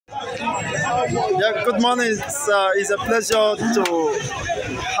Yeah, good morning. It's a pleasure to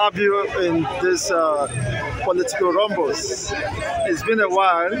have you in this political rumbles. It's been a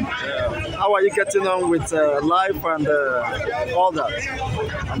while. How are you getting on with life and all that?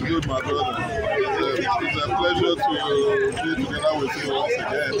 I'm good, my brother. It's a pleasure to be together with you once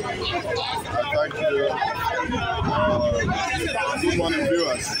again. I thank you. Good morning,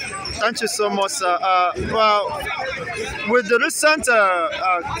 viewers. Thank you so much, sir. Well, with the recent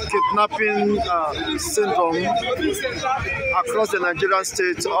kidnapping syndrome across the Nigerian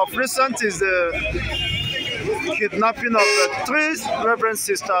state, of recent is the kidnapping of three Reverend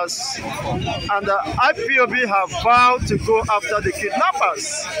sisters, and the IPOB have vowed to go after the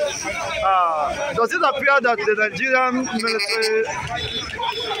kidnappers. Does it appear that the Nigerian military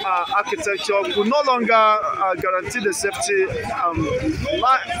architecture could no longer guarantee the safety and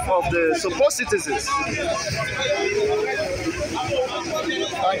life of the supposed citizens?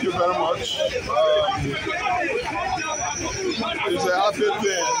 Thank you very much. It's a happy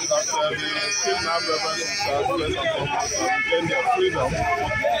thing that the kidnapped Reverend sisters first and foremost regain their freedom.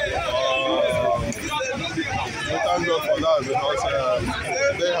 We thank God for that because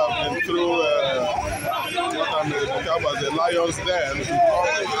they have been through what I may describe as a lion's den to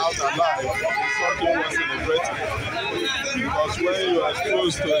come out alive. Something worth celebrating. Because when you are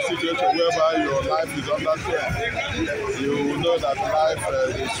exposed to a situation whereby your life is under threat, you know that life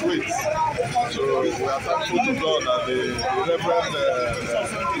is sweet. So we are thankful to God that the Reverend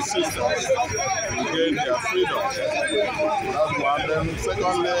sisters regain their freedom. That's one. Then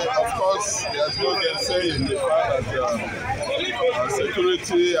secondly, of course, there's no saying the fact that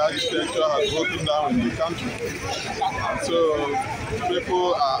security architecture has broken down in the country. And so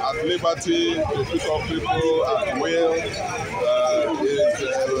people are at liberty to pick up people at will.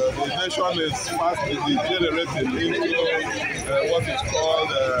 The nation is fast degenerating into what is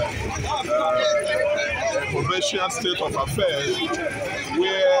called a provincial state of affairs,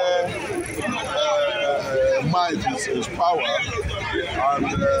 where might is power, and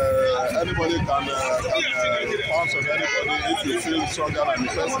anybody can pounce on anybody if you feel stronger than the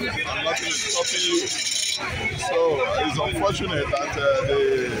person, and nothing is stopping you. So it's unfortunate that the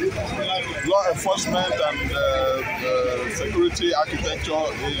law enforcement and security architecture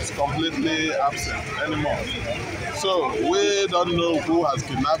is completely absent anymore. So we don't know who has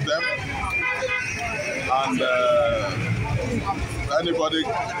kidnapped them, and anybody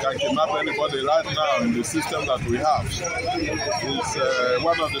can kidnap anybody right now in the system that we have. It's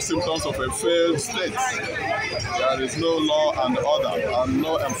one of the symptoms of a failed state. There is no law and order and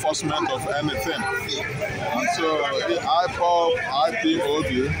no enforcement of anything. And so IPOB,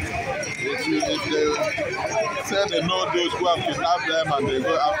 if they say they know those who have kidnapped them and they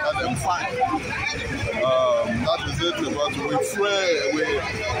go after them, fine. That is it. But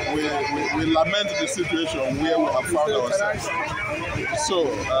we lament the situation where we have found ourselves. So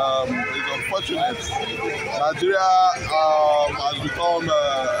it's unfortunate. Nigeria has become a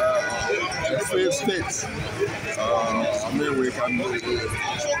failed state. I mean, we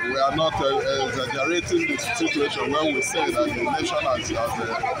are not exaggerating the situation when we say that the nation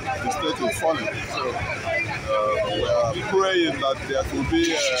the state is falling. So we are praying that there could be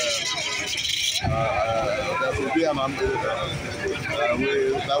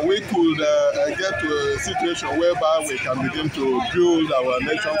that we could get to a situation whereby we can begin to build our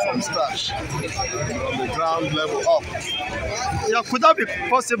nation from scratch, from the ground level up. Yeah, could that be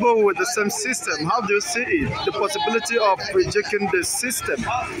possible with the same system? How do you see it? The possibility of rejecting the system?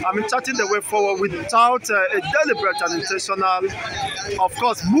 I mean, charting the way forward without a deliberate and intentional, of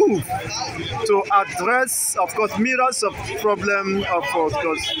course, move to address, of course, myriads of problems, of course,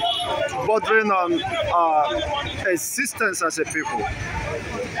 bordering on existence as a people.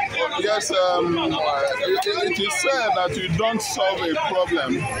 Yes, it is said that you don't solve a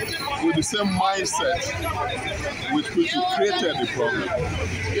problem with the same mindset with which you created the problem.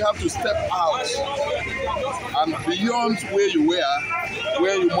 You have to step out and beyond where you were,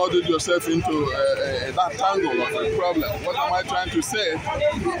 where you modeled yourself into that tangle of a problem. What am I trying to say?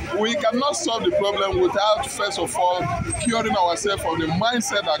 We cannot solve the problem without, first of all, curing ourselves of the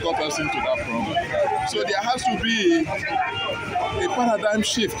mindset that got us into that problem. So there has to be a paradigm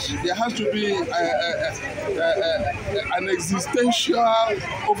shift. There has to be an existential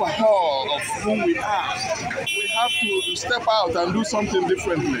overhaul of who we are. We have to step out and do something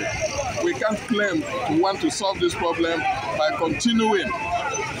differently. We can't claim to want to solve this problem by continuing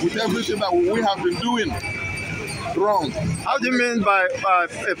with everything that we have been doing wrong. How do you mean by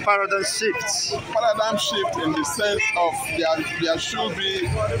a paradigm shift? Paradigm shift in the sense of there should be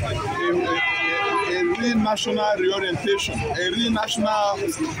a real national reorientation, a real national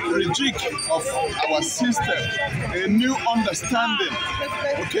rejig of our system, a new understanding.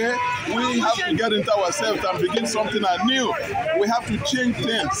 Okay, we have to get into ourselves and begin something anew. We have to change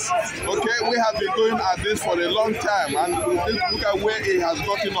things. Okay, we have been going at this for a long time, and look at where it has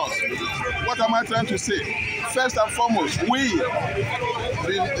gotten us. What am I trying to say? First and foremost, we,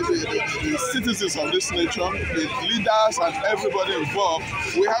 the citizens of this nation, the leaders and everybody involved,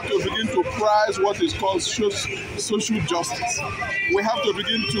 we have to begin to prize what is called social justice. We have to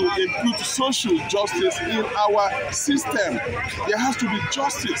begin to input social justice in our system. There has to be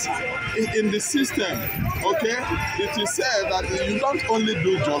justice in the system. Okay, it is said that you don't only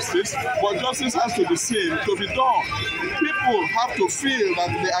do justice, but justice has to be seen to be done. People have to feel that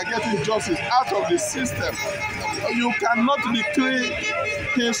they are getting justice out of the system. You cannot decree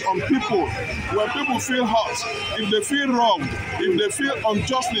things on people. When people feel hurt, if they feel wrong, if they feel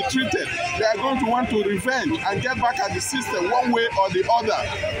unjustly treated, they are going to want to revenge and get back at the system one way or the other.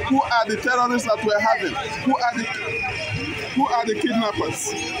 Who are the terrorists that we're having? Who are the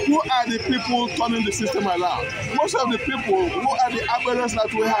kidnappers? Who are the people turning the system around? Most of the people who are the aberrants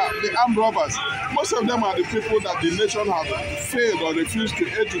that we have, the armed robbers, most of them are the people that the nation have failed or refused to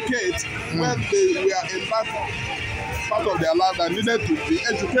educate when they were in that part of their life that needed to be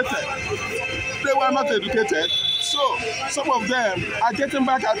educated. They were not educated, so some of them are getting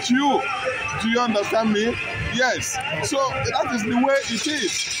back at you. Do you understand me? Yes. So that is the way it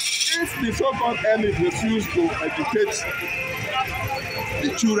is. If the so-called elite refuse to educate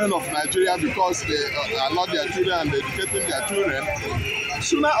the children of Nigeria because they are not their children and they're educating their children,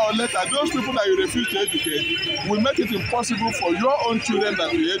 sooner or later, those people that you refuse to educate will make it impossible for your own children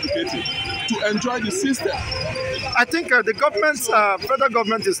that you're educating to enjoy the system. I think the government, federal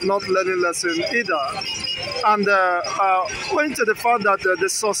government is not learning lesson either. And owing to the fact that the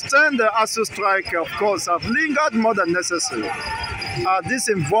sustained ASUU strike, of course, have lingered more than necessary. This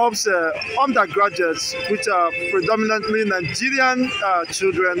involves undergraduates, which are predominantly Nigerian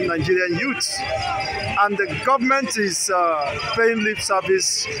children, Nigerian youths. And the government is paying lip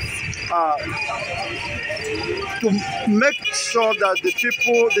service to make sure that the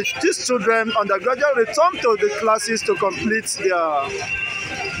people, these children, undergraduate, return to the classes to complete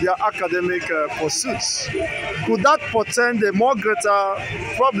their academic pursuits. Could that portend a more greater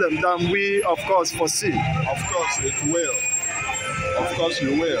problem than we, of course, foresee? Of course, it will. Of course,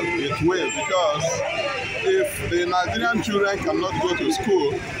 you will. It will, because if the Nigerian children cannot go to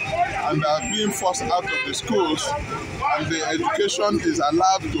school and are being forced out of the schools, and the education is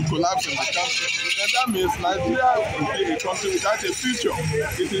allowed to collapse in the country, then that means Nigeria will be a country without a future.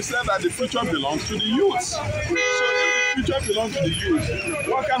 It is said that the future belongs to the youth. So if the future belongs to the youth,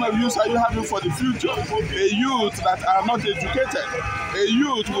 what kind of use are you having for the future? A youth that are not educated, a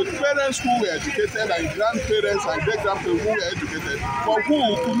youth with parents who were educated and grandparents and great-grandparents who were educated, but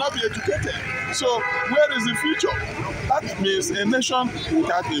who could not be educated. So where is the future? That means a nation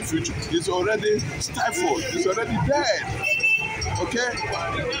without a future is already stifled, is already dead. Okay,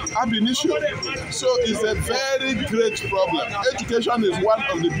 ab initio. So it's a very great problem. Education is one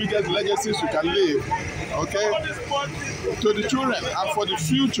of the biggest legacies you can leave, okay, to the children and for the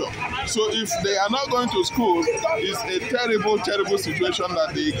future. So if they are not going to school, it's a terrible, terrible situation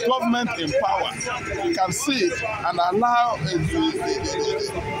that the government in power can sit and allow the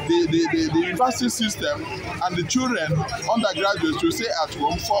university system and the children, undergraduates, to stay at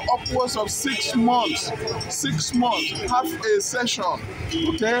home for upwards of 6 months. 6 months, half a session,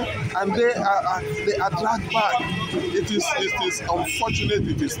 okay, and they are dragged back. It is unfortunate.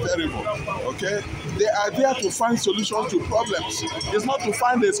 It is terrible. Okay, they are there to find solutions to problems. It's not to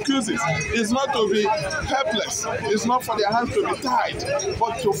find excuses. It's not to be helpless. It's not for their hands to be tied,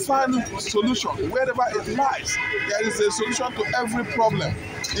 but to find solution wherever it lies. There is a solution to every problem.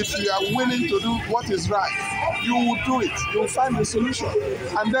 If you are willing to do what is right, you will do it. You will find the solution,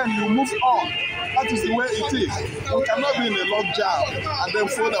 and then you move on. That is the way it is. We cannot be in a lockdown and then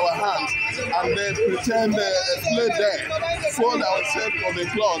fold our hands and then pretend play dead, fold ourselves on the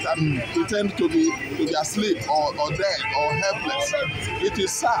cloth and pretend to be asleep or dead or helpless. It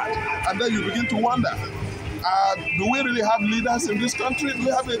is sad, and then you begin to wonder: do we really have leaders in this country? Do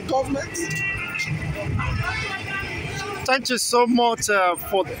we have a government? Thank you so much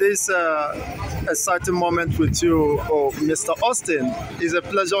for this exciting moment with you, Mr. Austin. It's a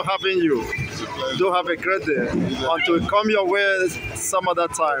pleasure having you. Do have a great day. Until we come your way some other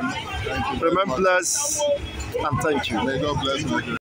time. Remain blessed and thank you. May God bless you.